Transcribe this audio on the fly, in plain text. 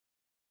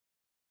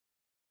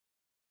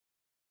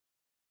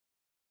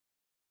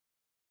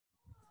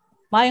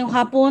Maayong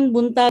hapon,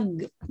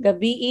 buntag,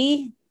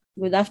 gabi,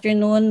 good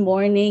afternoon,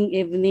 morning,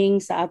 evening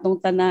sa atong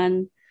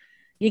tanan.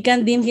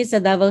 Gikan din sa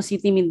Davao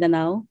City,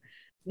 Mindanao.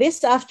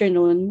 This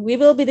afternoon,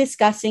 we will be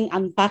discussing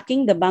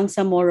Unpacking the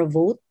Bangsamoro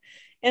vote,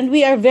 and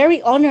we are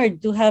very honored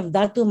to have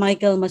Datu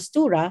Michael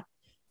Mastura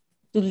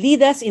to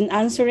lead us in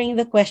answering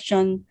the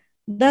question,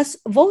 does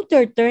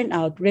voter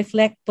turnout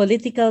reflect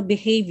political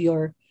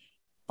behavior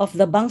of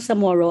the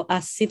Bangsamoro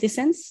as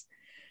citizens?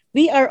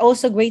 We are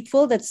also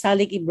grateful that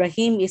Salik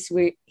Ibrahim is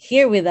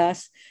here with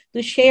us to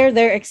share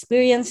their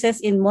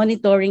experiences in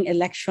monitoring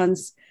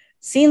elections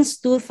since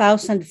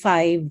 2005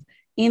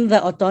 in the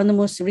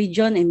autonomous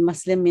region in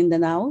Muslim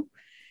Mindanao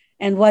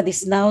and what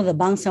is now the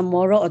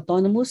Bangsamoro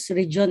Autonomous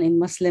Region in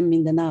Muslim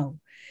Mindanao.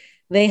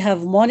 They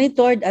have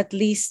monitored at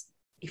least,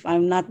 if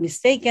I'm not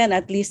mistaken,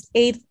 at least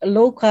 8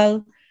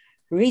 local,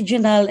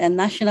 regional, and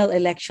national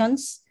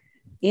elections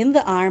in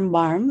the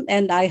BARM,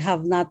 and I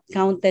have not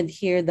counted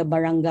here the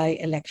barangay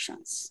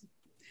elections.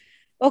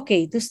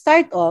 Okay, to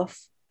start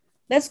off,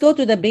 let's go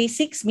to the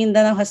basics.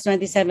 Mindanao has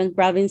 27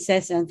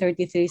 provinces and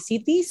 33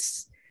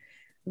 cities.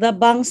 The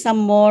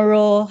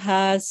Bangsamoro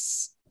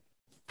has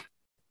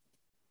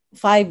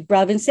 5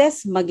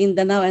 provinces,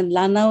 Maguindanao and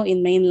Lanao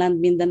in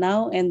mainland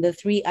Mindanao, and the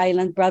 3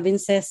 island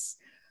provinces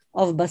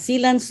of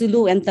Basilan,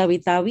 Sulu, and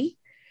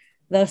Tawi-Tawi.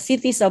 The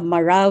cities of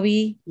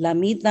Marawi,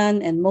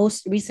 Lamitan, and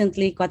most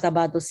recently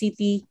Cotabato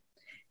City,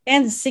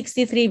 and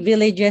 63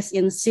 villages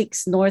in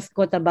 6 North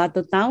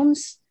Cotabato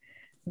towns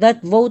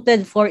that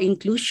voted for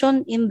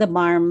inclusion in the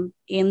BARM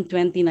in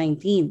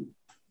 2019.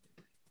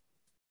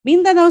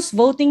 Mindanao's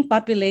voting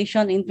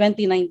population in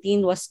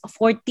 2019 was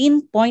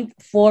 14.4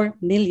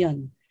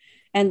 million,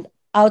 and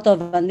out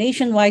of a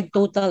nationwide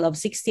total of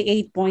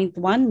 68.1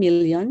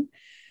 million,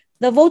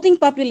 the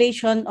voting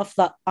population of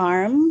the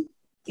ARM,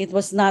 it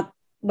was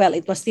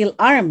still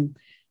ARM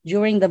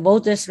during the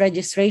voters'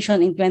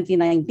 registration in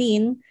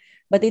 2019,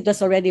 but it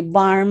was already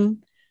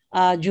BARM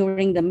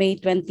during the May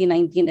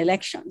 2019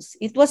 elections.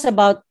 It was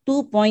about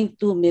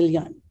 2.2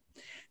 million.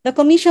 The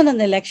Commission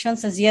on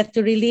Elections has yet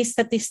to release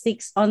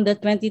statistics on the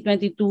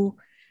 2022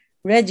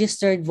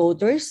 registered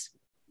voters,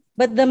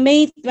 but the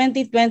May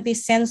 2020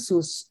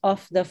 census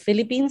of the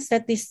Philippine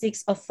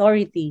Statistics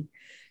Authority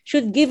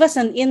should give us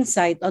an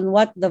insight on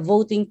what the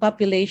voting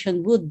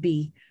population would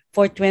be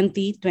for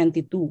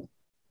 2022.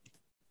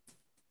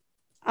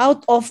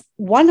 Out of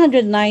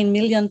 109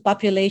 million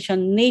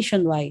population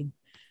nationwide,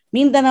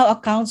 Mindanao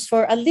accounts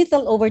for a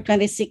little over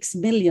 26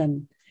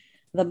 million.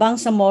 The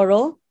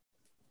Bangsamoro,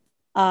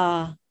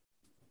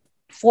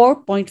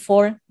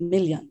 4.4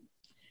 million.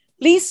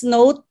 Please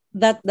note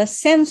that the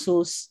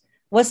census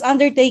was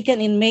undertaken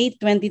in May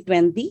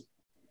 2020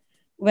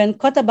 when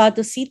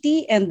Cotabato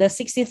City and the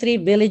 63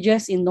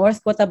 villages in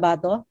North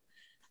Cotabato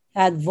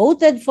had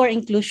voted for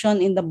inclusion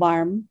in the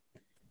BARM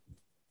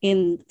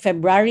in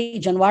January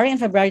and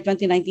February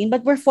 2019,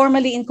 but were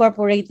formally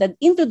incorporated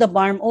into the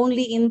BARM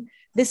only in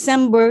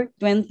December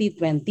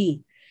 2020.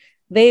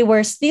 They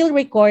were still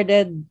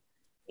recorded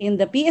in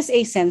the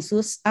PSA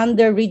census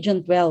under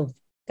Region 12,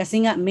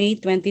 kasi nga May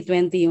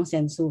 2020 yung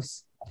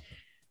census.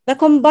 The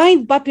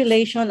combined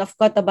population of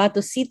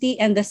Cotabato City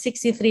and the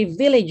 63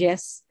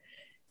 villages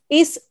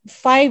is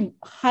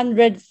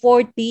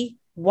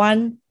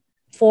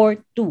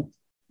 541,442.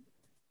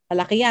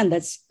 Malaki yan,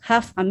 that's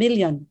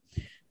 500,000.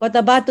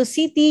 Cotabato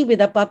City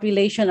with a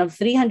population of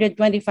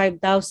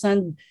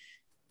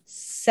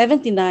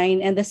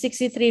 325,079 and the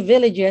 63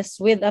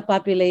 villages with a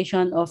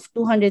population of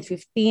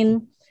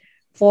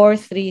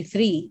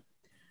 215,433.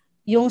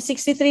 Yung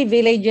 63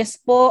 villages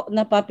po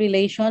na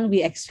population,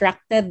 we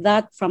extracted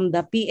that from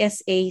the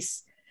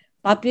PSA's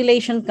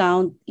population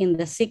count in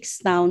the 6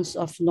 towns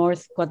of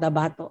North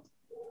Cotabato.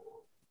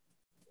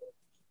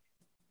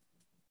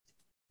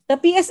 The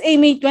PSA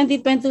May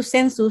 2022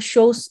 census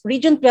shows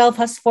Region 12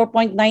 has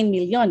 4.9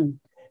 million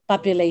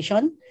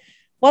population,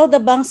 while the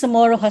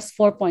Bangsamoro has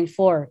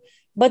 4.4.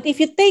 But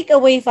if you take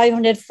away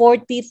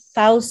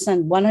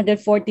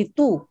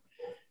 540,142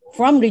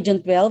 from Region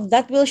 12,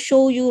 that will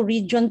show you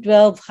Region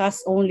 12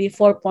 has only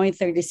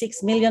 4.36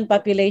 million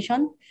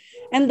population,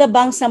 and the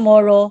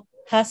Bangsamoro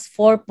has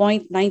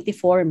 4.94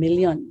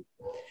 million.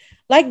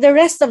 Like the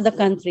rest of the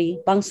country,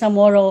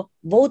 Bangsamoro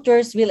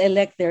voters will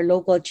elect their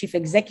local chief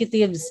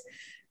executives,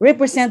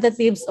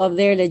 representatives of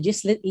their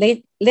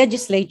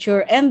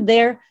legislature and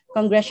their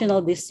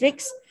congressional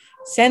districts,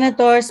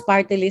 senators,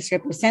 party list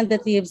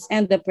representatives,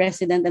 and the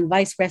president and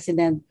vice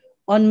president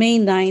on May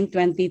 9,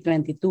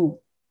 2022.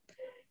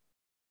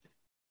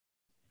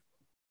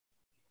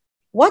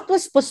 What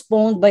was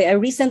postponed by a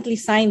recently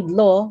signed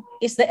law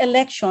is the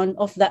election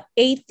of the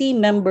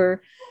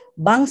 80-member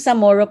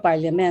Bangsamoro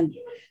Parliament.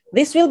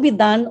 This will be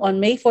done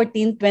on May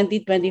 14,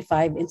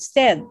 2025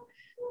 instead.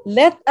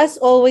 Let us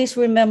always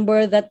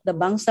remember that the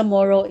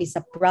Bangsamoro is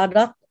a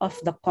product of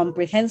the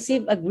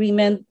Comprehensive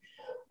Agreement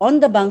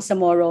on the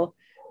Bangsamoro,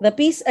 the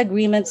peace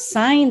agreement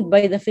signed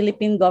by the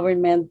Philippine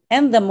government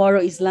and the Moro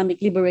Islamic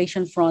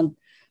Liberation Front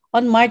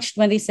on March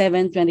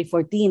 27,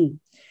 2014.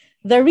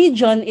 The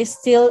region is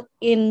still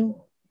in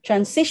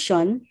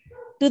transition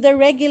to the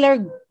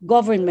regular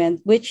government,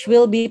 which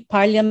will be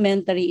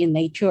parliamentary in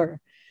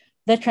nature.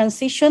 The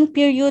transition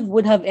period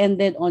would have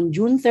ended on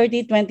June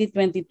 30,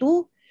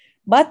 2022,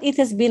 but it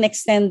has been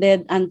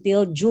extended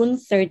until June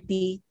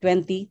 30,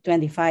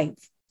 2025.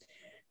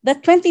 The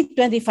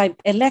 2025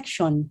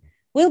 election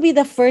will be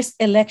the first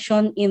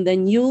election in the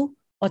new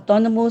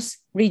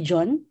autonomous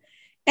region,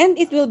 and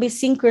it will be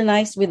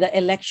synchronized with the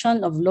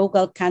election of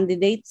local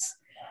candidates,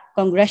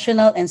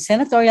 congressional and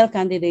senatorial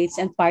candidates,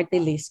 and party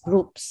list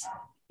groups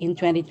in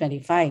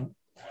 2025.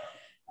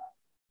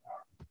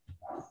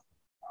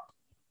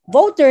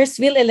 Voters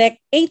will elect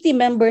 80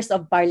 members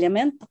of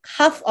parliament,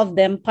 half of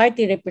them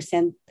party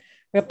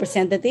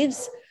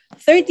representatives,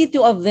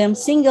 32 of them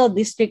single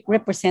district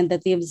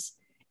representatives,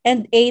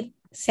 and 8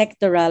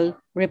 sectoral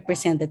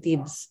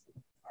representatives.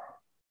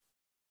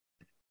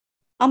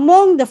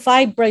 Among the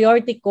 5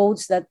 priority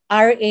codes that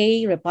RA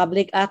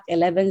Republic Act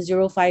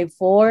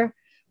 11054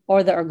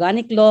 or the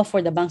Organic Law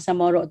for the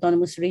Bangsamoro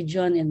Autonomous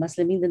Region in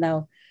Muslim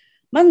Mindanao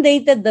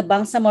mandated the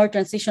Bangsamoro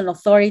Transition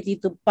Authority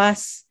to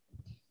pass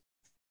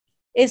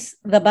is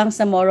the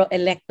Bangsamoro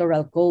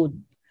Electoral Code.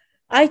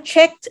 I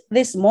checked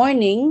this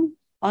morning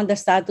on the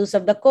status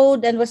of the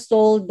code and was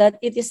told that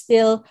it is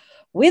still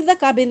with the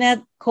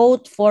Cabinet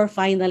quote for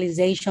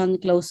finalization,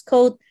 close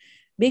quote,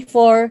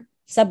 before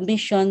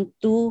submission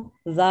to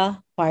the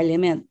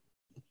Parliament.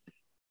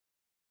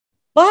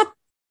 But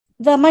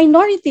the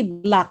minority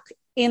bloc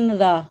in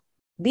the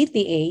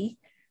BTA,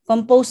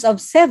 composed of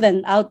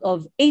 7 out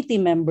of 80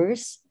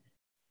 members,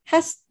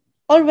 has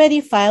already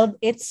filed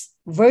its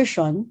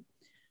version,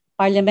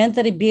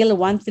 Parliamentary Bill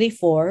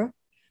 134.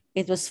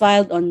 It was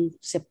filed on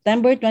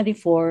September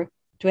 24,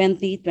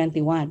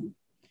 2021.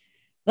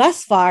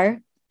 Thus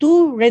far,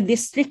 2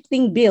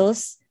 redistricting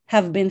bills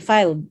have been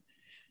filed.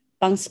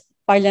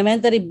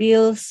 Parliamentary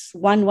Bills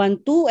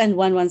 112 and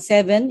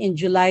 117 in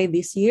July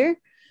this year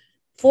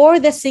for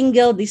the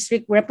single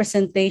district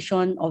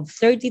representation of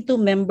 32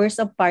 members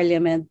of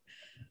parliament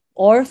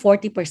or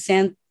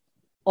 40%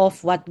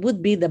 of what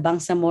would be the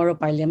Bangsamoro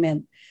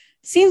Parliament.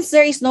 Since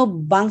there is no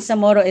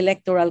Bangsamoro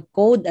Electoral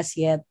Code as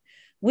yet,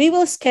 we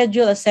will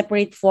schedule a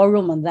separate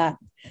forum on that.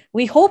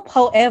 We hope,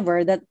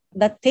 however, that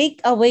the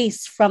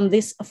takeaways from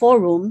this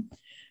forum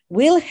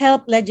will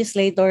help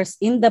legislators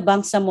in the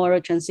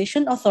Bangsamoro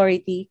Transition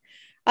Authority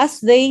as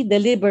they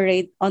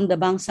deliberate on the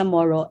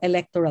Bangsamoro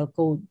Electoral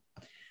Code.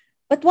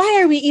 But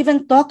why are we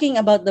even talking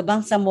about the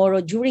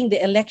Bangsamoro during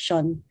the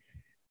election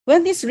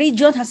when this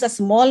region has a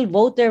small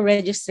voter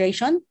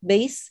registration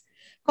base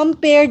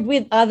compared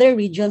with other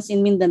regions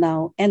in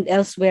Mindanao and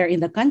elsewhere in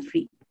the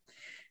country?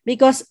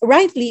 Because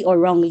rightly or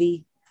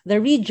wrongly, the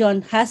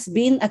region has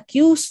been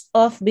accused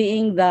of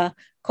being the,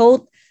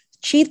 quote,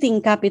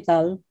 cheating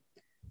capital,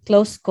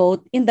 close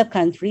quote, in the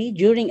country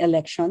during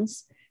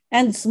elections,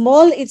 and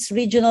small its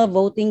regional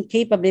voting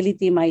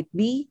capability might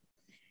be,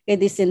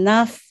 it is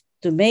enough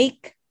to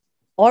make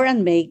or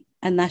unmake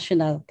a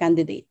national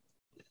candidate.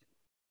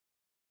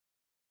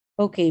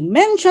 Okay,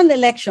 mentioned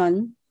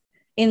election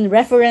in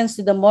reference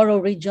to the Moro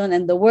region,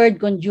 and the word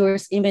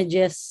conjures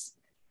images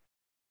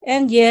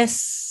and,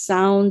 yes,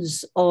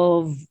 sounds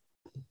of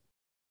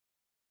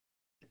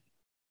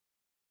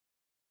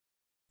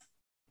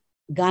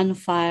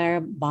gunfire,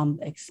 bomb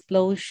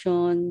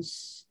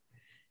explosions,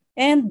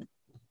 and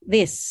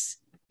this.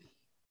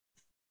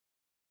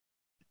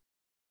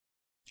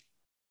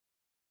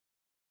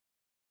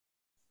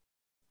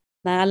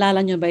 Naalala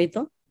nyo ba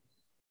ito?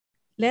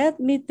 Let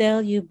me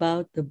tell you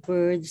about the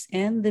birds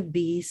and the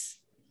bees.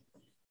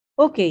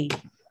 Okay.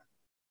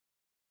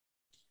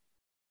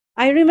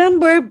 I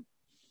remember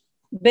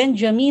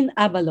Benjamin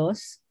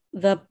Abalos,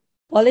 the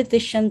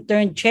politician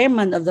turned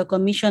chairman of the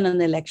Commission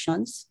on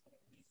Elections.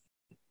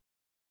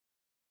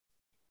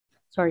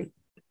 Sorry.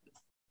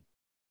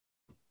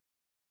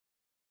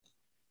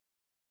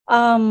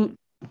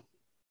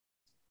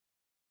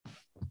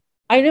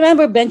 I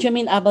remember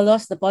Benjamin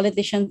Abalos, the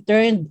politician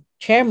turned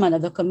chairman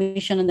of the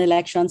Commission on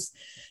Elections,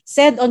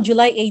 said on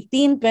July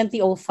 18,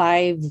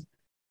 2005,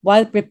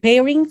 while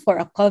preparing for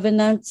a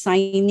covenant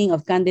signing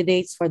of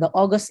candidates for the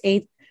August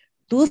 8,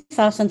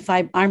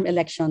 2005 armed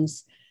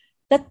elections,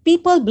 that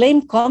people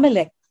blame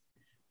COMELEC.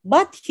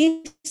 But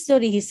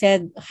history, he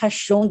said, has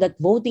shown that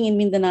voting in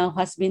Mindanao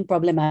has been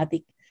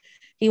problematic.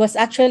 He was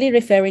actually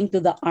referring to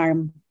the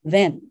ARM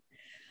then.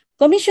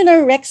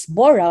 Commissioner Rex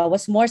Bora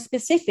was more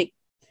specific.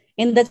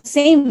 In that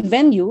same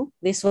venue,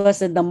 this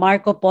was at the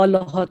Marco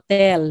Polo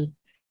Hotel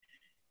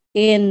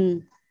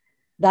in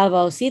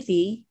Davao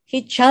City,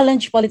 he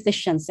challenged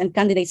politicians and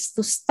candidates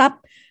to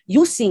stop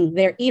using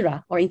their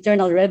IRA or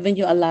Internal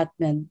Revenue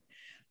Allotment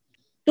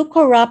to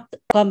corrupt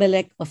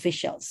COMELEC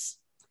officials.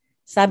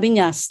 Sabi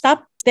niya,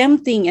 stop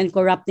tempting and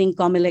corrupting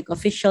COMELEC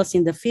officials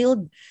in the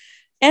field,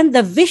 and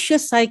the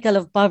vicious cycle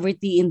of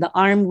poverty in the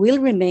ARM will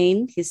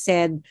remain, he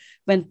said,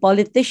 when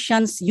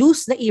politicians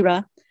use the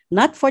IRA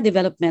not for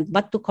development,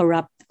 but to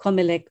corrupt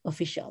COMELEC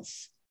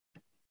officials.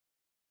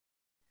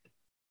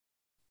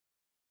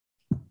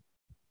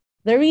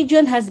 The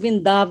region has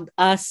been dubbed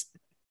as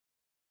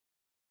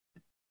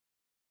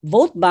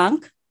vote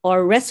bank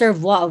or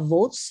reservoir of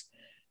votes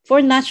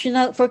for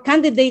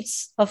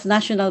candidates of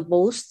national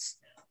posts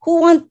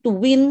who want to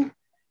win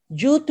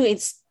due to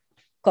its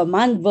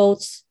command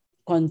votes,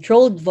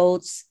 controlled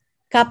votes,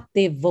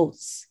 captive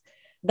votes.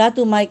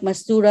 Datu Mike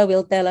Mastura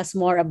will tell us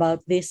more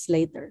about this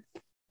later.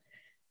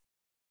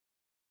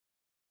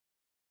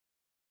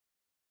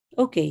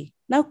 Okay,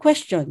 now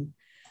question.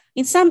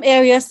 In some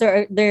areas,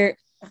 the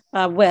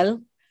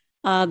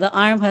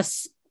arm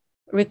has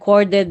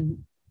recorded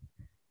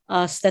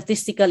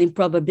statistical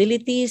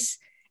improbabilities,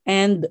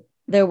 and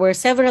there were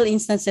several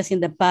instances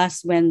in the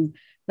past when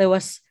there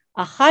was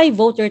a high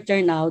voter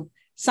turnout.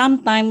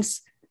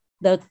 Sometimes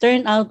the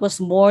turnout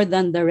was more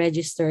than the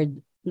registered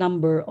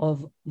number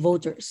of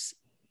voters.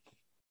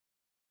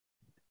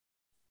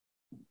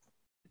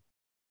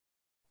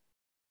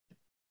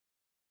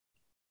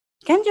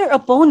 Can your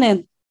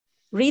opponent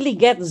really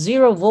get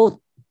 0 vote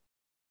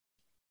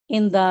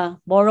in the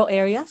Moro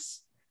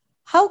areas?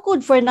 How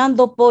could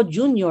Fernando Po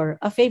Jr.,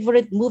 a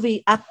favorite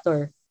movie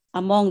actor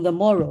among the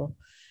Moro,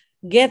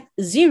 get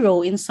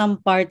 0 in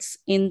some parts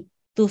in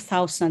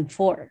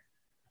 2004?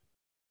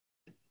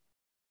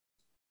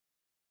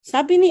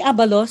 Sabi ni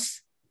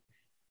Abalos,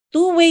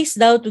 2 ways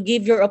daw to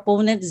give your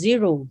opponent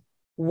 0.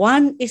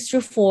 One is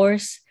through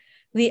force,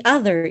 the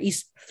other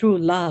is through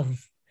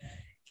love.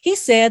 He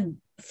said,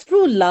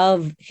 through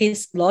love,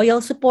 his loyal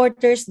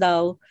supporters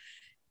daw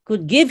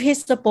could give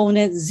his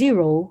opponent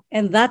 0,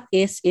 and that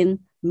is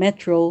in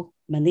Metro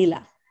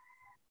Manila.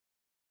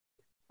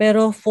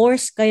 Pero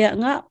force kaya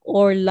nga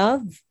or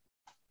love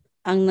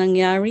ang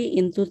nangyari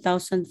in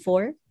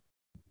 2004?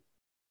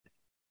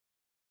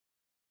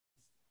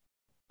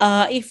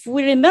 If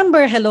we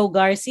remember, hello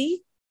Garci,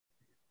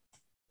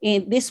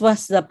 this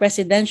was the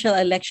presidential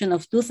election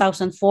of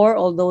 2004,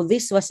 although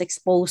this was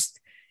exposed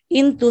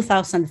in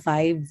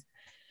 2005.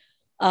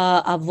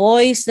 A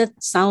voice that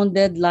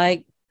sounded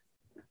like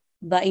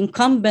the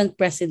incumbent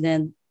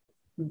president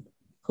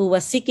who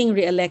was seeking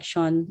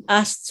re-election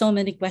asked so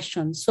many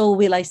questions. So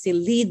will I still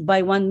lead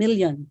by 1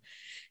 million?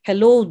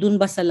 Hello, dun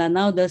ba sa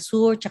Lanao del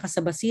Sur tsaka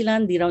sa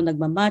Basilan, di raw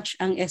nagmamatch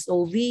ang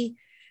SOV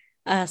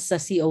sa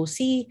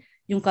COC?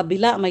 Yung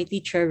kabila, may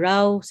teacher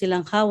raw,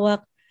 silang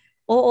hawak.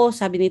 Oo,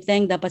 sabi ni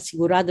Teng, dapat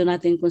sigurado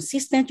natin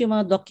consistent yung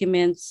mga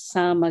documents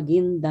sa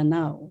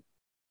Maguindanao.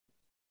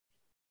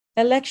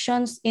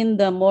 Elections in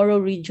the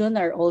Moro region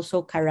are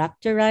also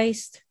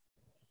characterized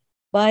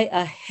by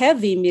a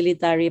heavy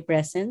military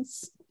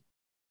presence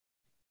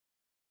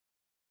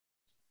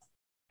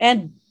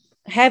and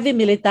heavy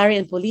military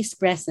and police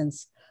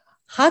presence.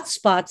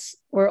 Hotspots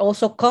were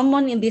also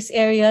common in these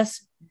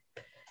areas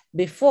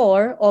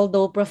before,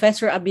 although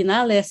Professor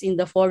Abinales in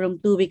the forum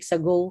 2 weeks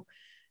ago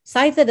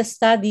cited a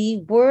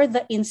study where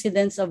the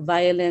incidence of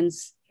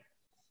violence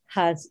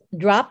has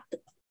dropped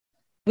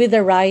with the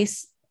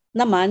rise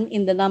naman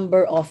in the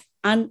number of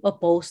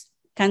unopposed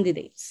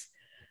candidates.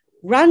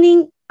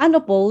 Running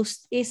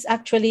unopposed was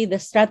actually the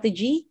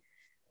strategy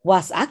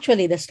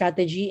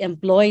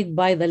employed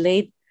by the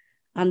late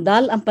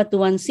Andal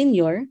Ampatuan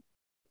Sr.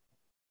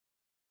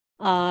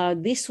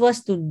 This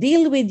was to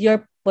deal with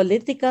your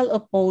political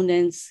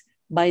opponents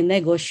by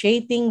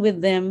negotiating with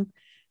them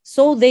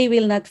so they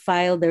will not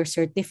file their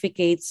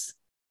certificates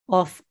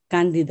of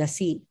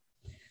candidacy.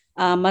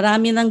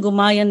 Marami nang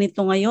gumaya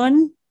nito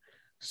ngayon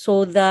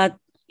so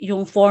that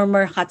yung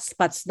former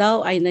hotspots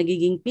daw ay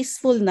nagiging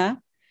peaceful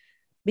na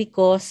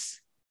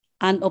because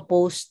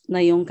unopposed na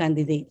yung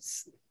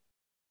candidates.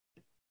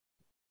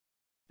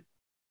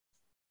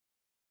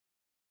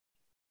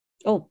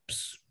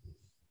 Oops.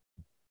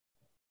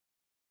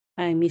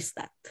 I missed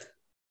that.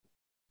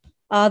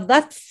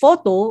 That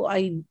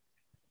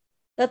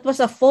was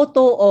a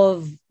photo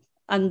of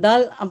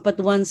Andal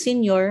Ampatuan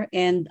Sr.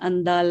 and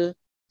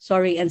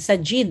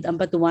Sajid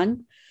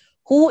Ampatuan,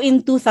 who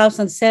in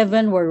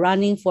 2007 were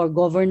running for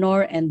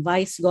governor and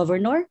vice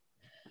governor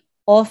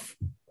of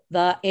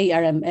the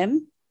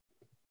ARMM,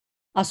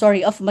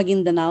 of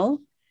Maguindanao.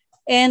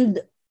 And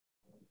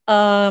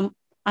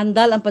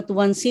Andal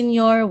Ampatuan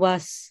Sr.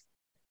 was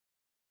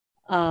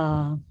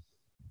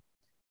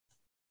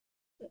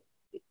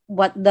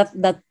what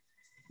that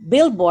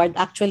billboard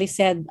actually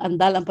said.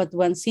 Andal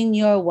Ampatuan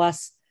Sr.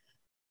 was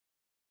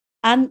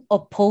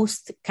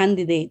unopposed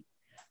candidate.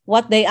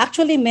 What they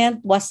actually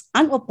meant was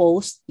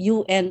unopposed,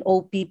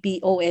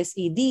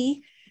 UNOPPOSED,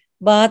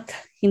 but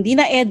hindi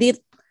na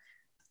edit,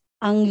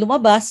 ang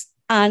lumabas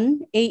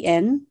an,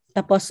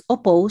 tapos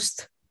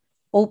opposed,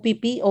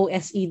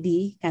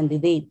 OPPOSED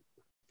candidate.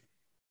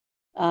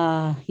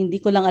 Hindi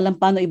ko lang alam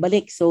paano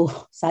ibalik, so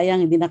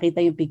sayang hindi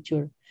nakita yung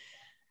picture.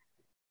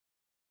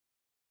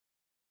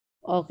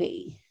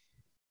 Okay.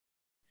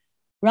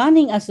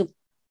 Running as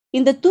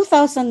in the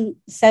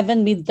 2007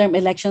 midterm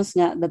elections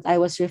nga that I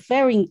was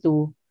referring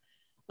to,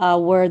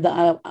 where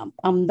the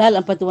Amdal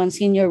Ampatuan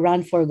Sr.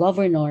 ran for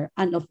governor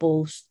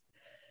unopposed,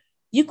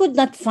 you could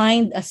not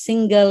find a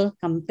single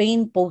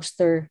campaign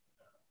poster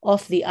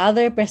of the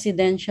other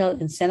presidential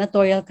and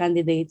senatorial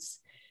candidates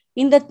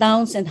in the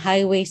towns and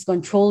highways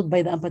controlled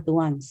by the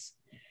Ampatuans.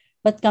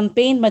 But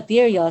campaign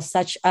materials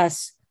such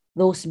as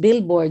those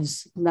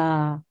billboards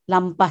na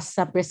lampas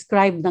sa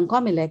prescribed ng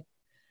COMELEC,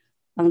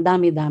 ang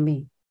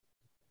dami-dami.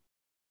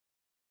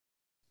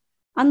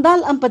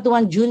 Andal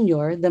Ampatuan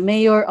Jr., the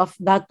mayor of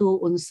Datu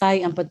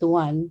Unsay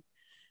Ampatuan,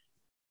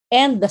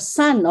 and the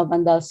son of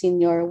Andal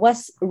Sr.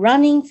 was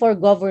running for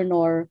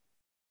governor,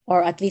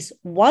 or at least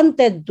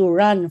wanted to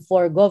run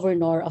for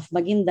governor of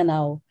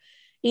Maguindanao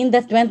in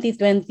the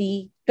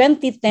 2010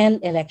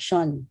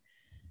 election.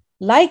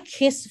 Like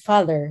his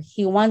father,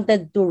 he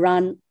wanted to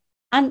run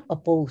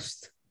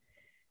unopposed.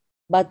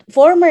 But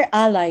former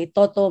ally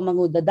Toto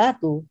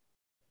Mangudadatu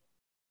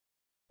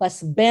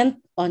was bent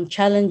on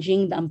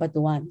challenging the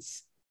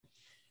Ampatuans.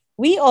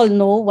 We all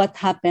know what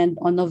happened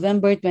on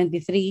November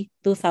 23,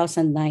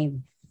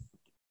 2009.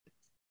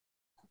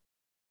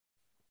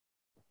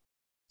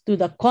 To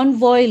the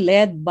convoy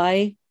led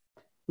by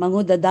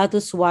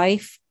Mangudadatu's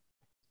wife,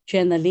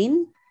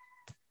 Jenaline,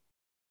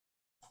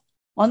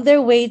 on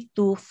their way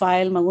to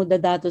file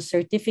Mangudadatu's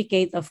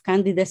certificate of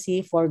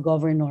candidacy for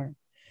governor.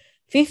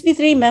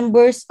 53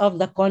 members of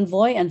the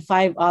convoy and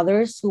 5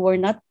 others who were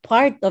not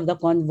part of the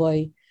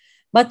convoy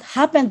but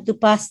happened to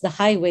pass the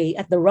highway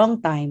at the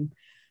wrong time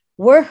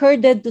were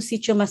herded to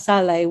Sitio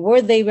Masalay,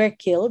 where they were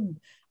killed,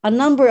 a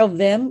number of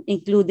them,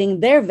 including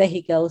their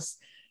vehicles,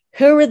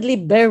 hurriedly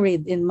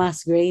buried in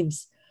mass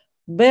graves,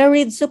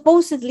 buried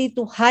supposedly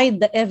to hide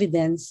the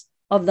evidence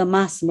of the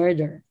mass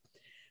murder.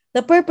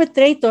 The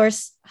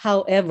perpetrators,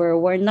 however,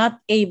 were not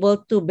able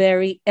to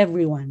bury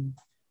everyone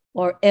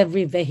or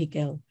every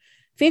vehicle.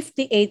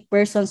 58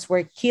 persons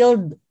were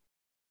killed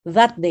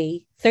that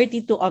day,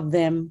 32 of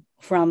them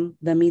from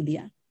the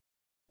media.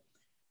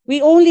 We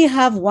only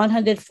have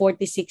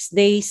 146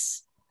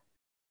 days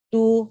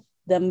to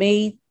the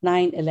May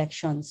 9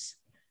 elections.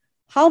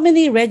 How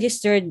many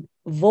registered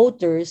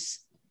voters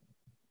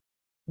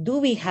do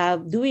we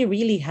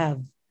really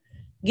have?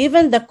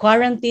 Given the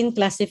quarantine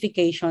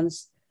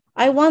classifications,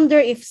 I wonder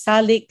if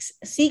Salik's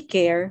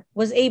C-Care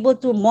was able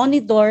to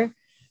monitor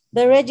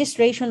the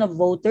registration of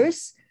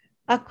voters,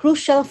 a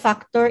crucial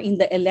factor in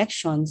the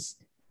elections,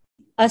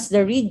 as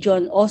the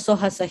region also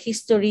has a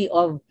history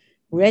of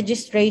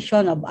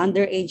registration of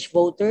underage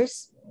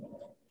voters,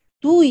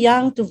 too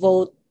young to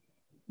vote,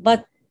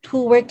 but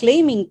who were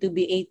claiming to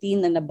be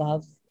 18 and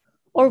above,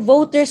 or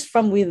voters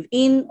from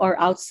within or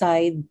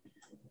outside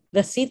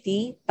the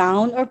city,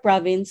 town, or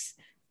province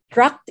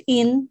trucked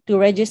in to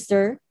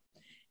register.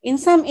 In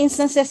some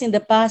instances in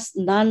the past,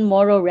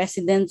 non-Moro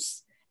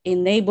residents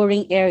in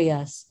neighboring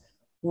areas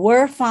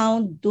were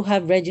found to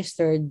have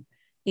registered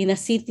in a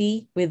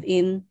city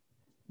within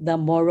the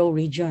Moro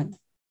region.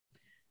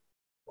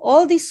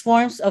 All these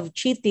forms of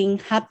cheating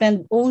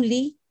happened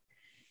only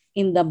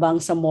in the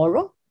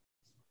Bangsamoro.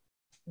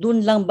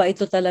 Dun lang ba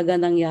ito talaga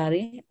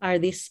nangyari? Are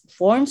these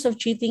forms of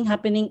cheating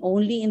happening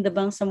only in the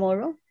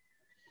Bangsamoro?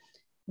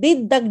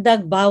 Did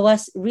Dagdag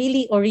Bawas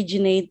really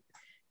originate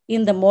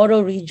in the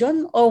Moro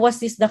region, or was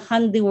this the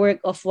handiwork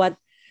of what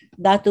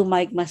Datu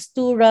Mike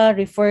Mastura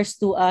refers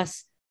to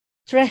as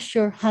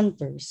treasure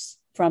hunters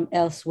from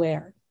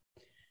elsewhere?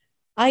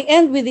 I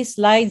end with these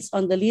slides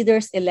on the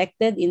leaders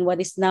elected in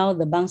what is now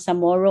the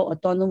Bangsamoro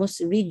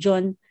Autonomous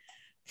Region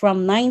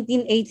from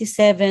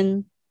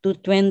 1987 to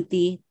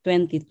 2022.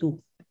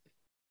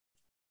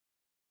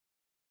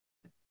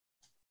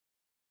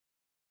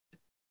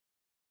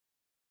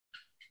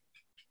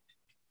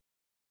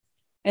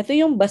 Ito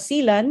yung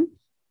basilan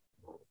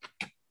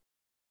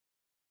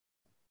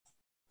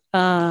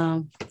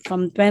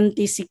from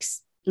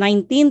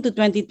 2019 to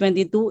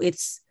 2022.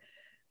 It's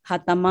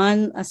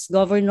Hataman as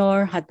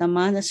governor,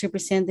 Hataman as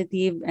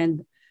representative,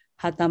 and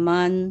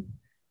Hataman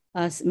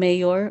as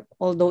mayor,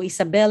 although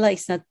Isabella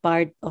is not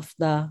part of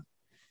the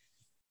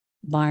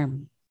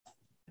BARM.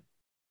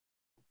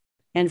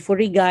 And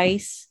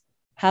Furigais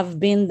have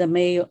been the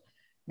mayor,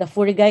 the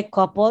Furigay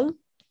couple.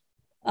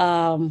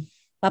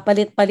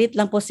 Papalit-palit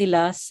lang po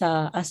sila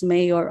as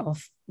mayor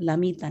of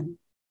Lamitan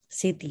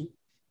City.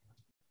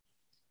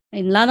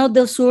 In Lanao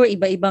del Sur,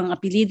 iba-ibang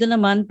apelido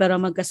naman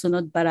pero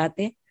magkasunod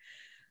parate.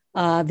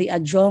 The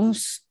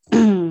Adjongs,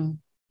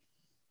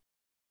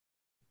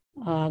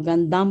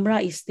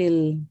 Gandamra is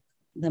still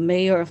the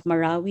mayor of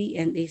Marawi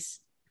and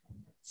is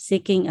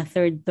seeking a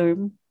third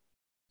term.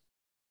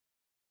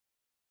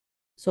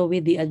 So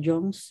with the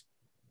Adjongs,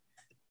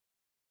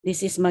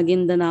 this is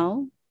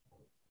Maguindanao.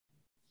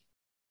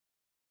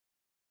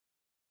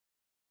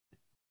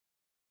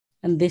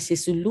 And this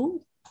is Sulu,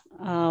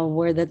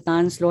 where the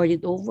Tans lord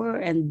it over,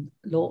 and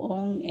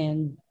Loong,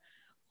 and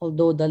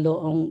although the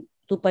Loong,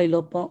 Tupay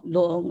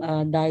Loong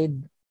died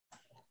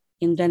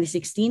in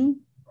 2016,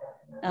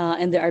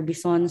 and there are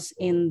Bisons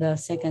in the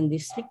 2nd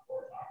district.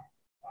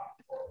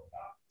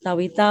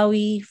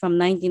 Tawi-Tawi from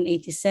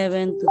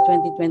 1987 to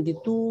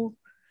 2022,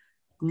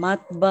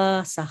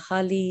 Matba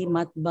Sahali,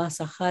 Matba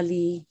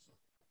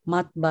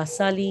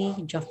Sali,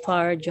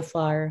 Jafar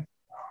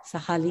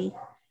Sahali.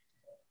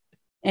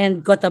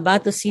 And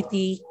Cotabato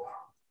City,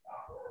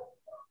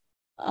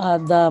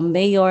 the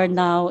mayor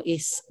now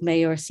is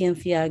Mayor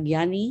Cynthia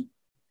Gianni.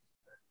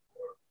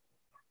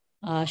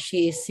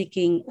 she is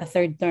seeking a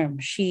third term.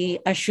 She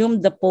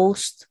assumed the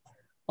post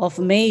of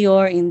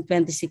mayor in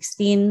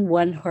 2016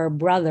 when her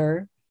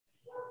brother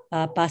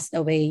passed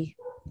away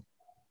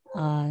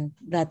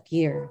that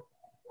year.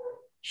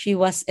 She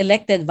was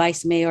elected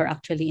vice mayor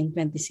actually in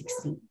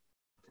 2016.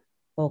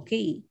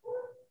 Okay.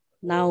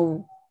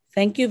 Now,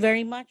 thank you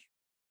very much.